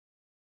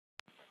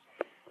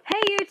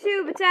Hey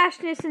YouTube, it's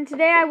Ashness, and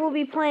today I will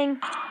be playing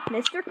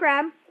Mr.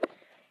 Crab.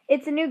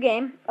 It's a new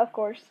game, of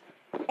course,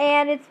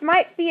 and it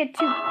might be a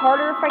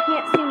two-parter if I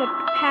can't seem to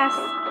pass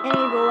any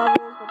of the levels.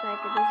 What the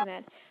heck, it doesn't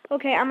end.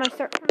 Okay, I'm gonna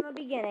start from the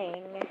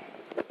beginning,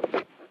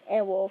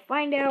 and we'll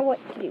find out what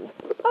to do.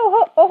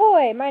 Oh,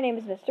 ahoy! My name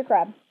is Mr.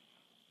 Crab.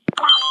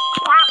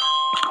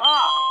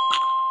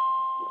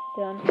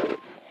 Done.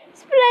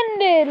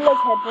 Splendid!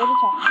 Let's head for the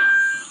top.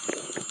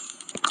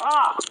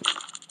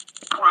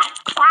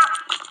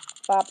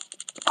 Bop.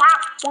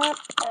 Womp.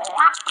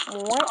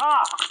 Womp.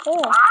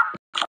 Oh.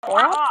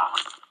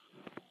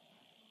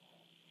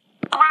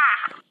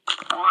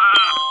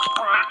 Womp.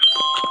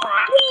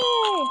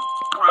 Yay!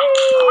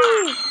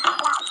 Babies!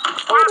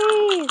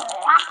 Babies!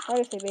 Why did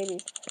I say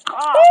babies?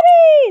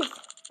 Babies!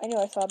 I knew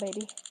I saw a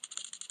baby.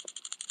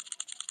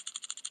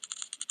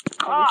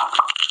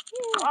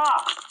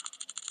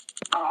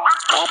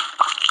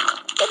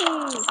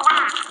 Babies!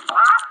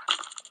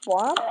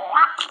 Womp.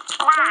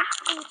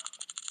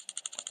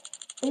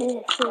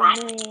 It's so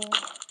annoying.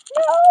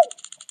 No!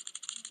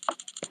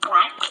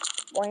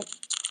 Boink.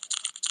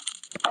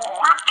 Oh,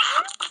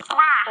 it's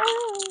my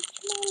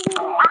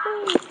little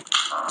face.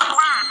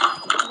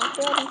 My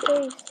daddy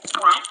face.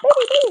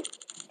 Baby, baby!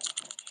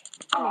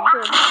 Oh,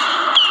 good.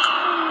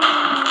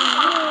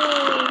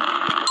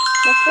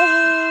 Let's go.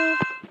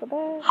 Go back.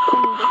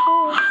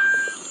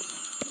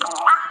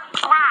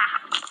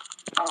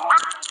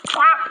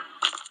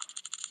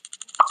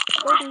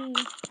 I need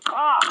to go.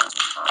 Baby.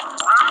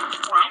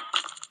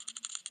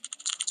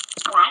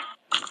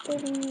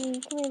 Baby,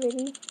 come here,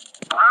 baby.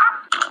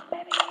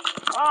 Baby.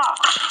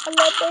 I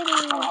love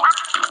babies.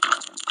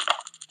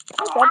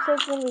 This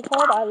episode's gonna be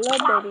called I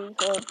Love Babies,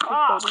 or just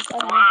babies, I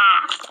don't know.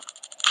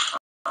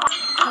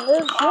 I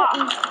love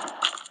something.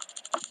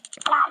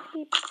 Beep,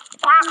 beep, beep, beep, beep, beep.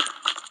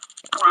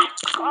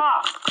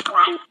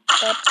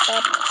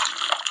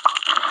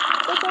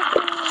 Go back to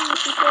me,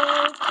 Chico.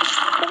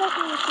 Go back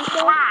to me,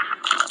 Chico.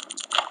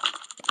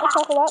 I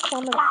talk a lot, so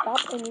I'm gonna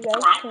stop, and you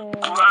guys can...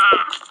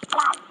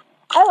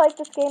 I like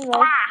this game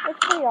though. It's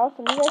pretty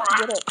awesome. You guys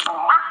should get it.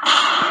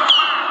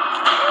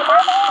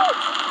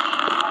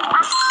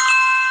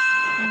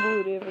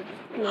 Whatever.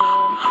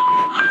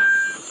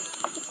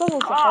 This level's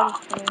the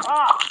hardest for me.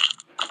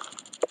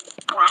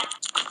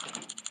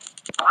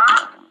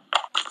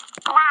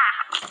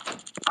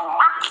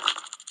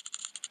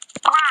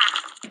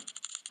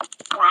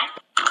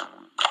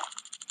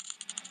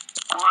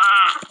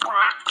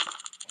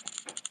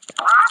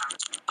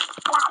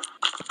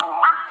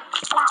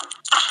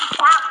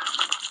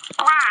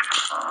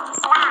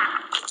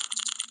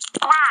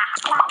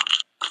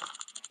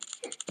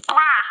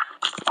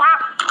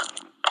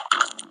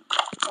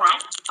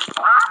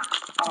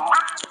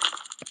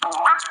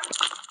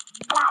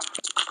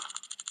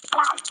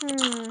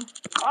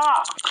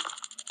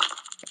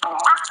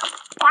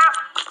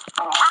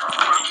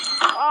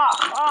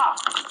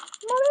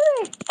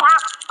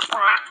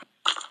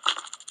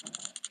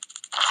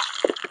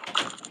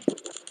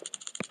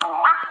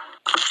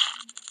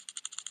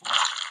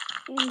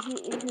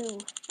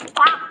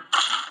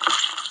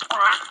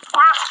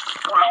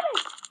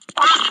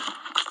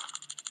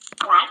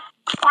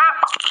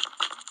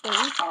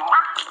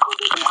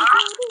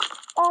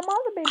 Oh, my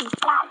other baby.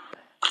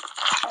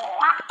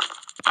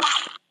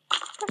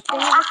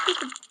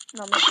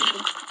 No, my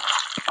stupid.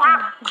 Oh,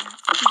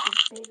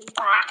 stupid baby.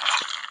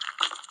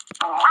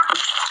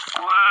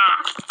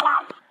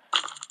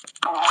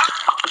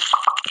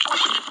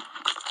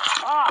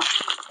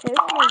 Okay,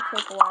 this might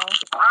take a while.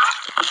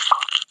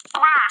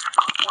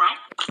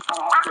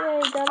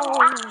 Yay, got all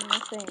of them in the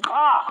thing.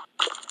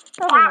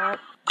 Probably not.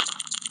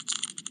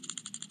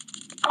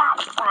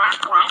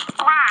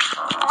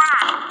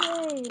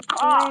 Yay,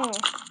 blank.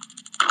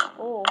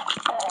 Oh.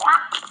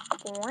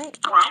 Blank.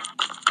 Blank.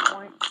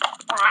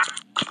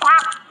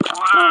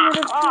 4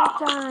 minutes of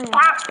time.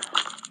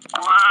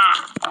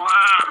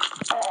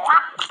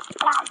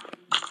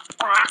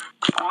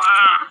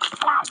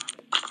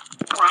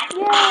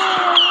 Yay!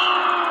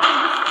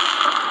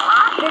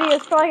 This video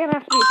is probably gonna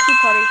have to be a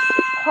two-parter.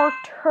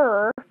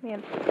 Man,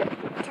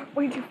 I talk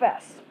way too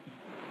fast.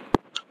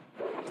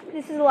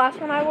 This is the last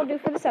one I will do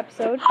for this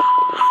episode.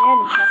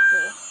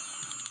 Sandcastle.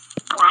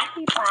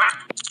 Beep.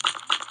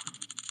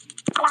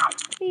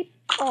 Beep.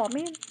 Oh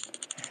man.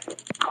 Beep.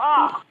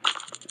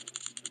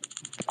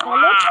 Oh,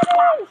 look at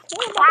this!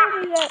 What are my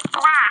babies at?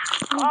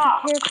 I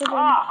need to care for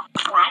them.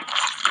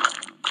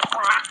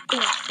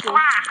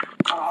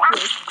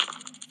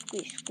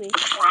 Squish, squish.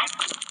 Squish, squish.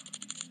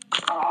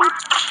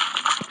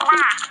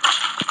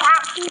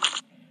 Beep. Beep. Beep.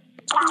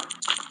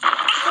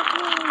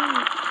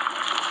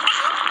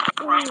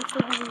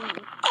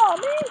 Oh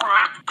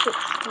man! Sit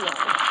strong.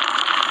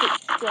 Sit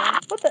strong.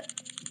 What the?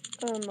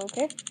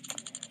 Okay.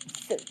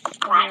 So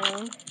strong.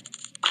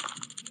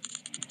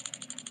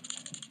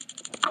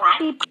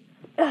 Beep.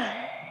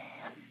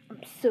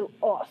 I'm so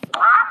awesome.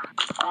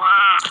 Oh,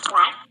 my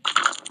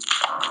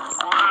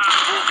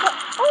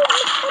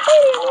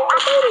baby! My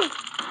baby!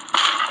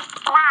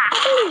 My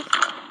baby!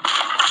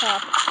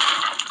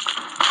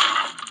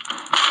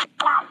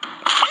 Stop.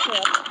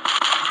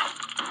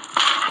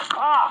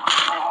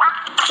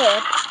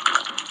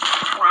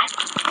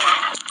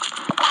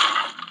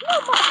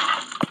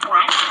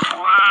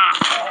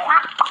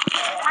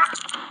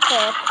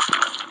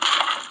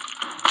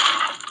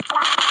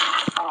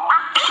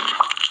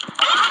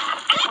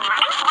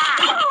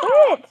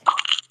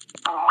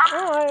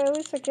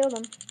 killed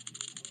him. So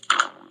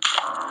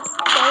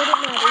it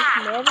didn't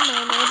matter. Never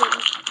mind, I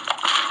didn't.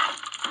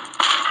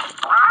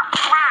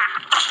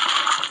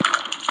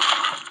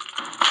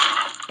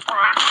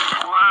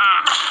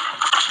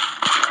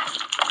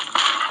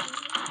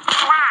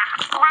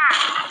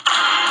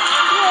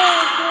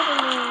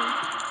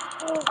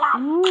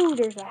 Ooh,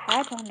 there's a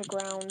hat on the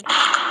ground.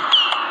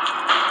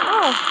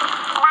 Oh,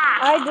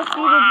 I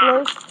defeated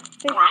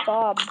Blowfish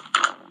Bob.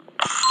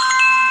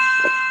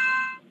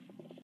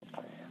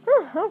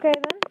 Okay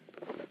then.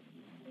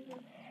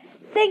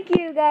 Thank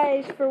you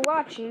guys for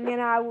watching,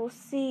 and I will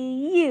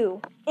see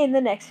you in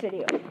the next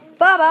video.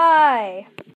 Bye-bye!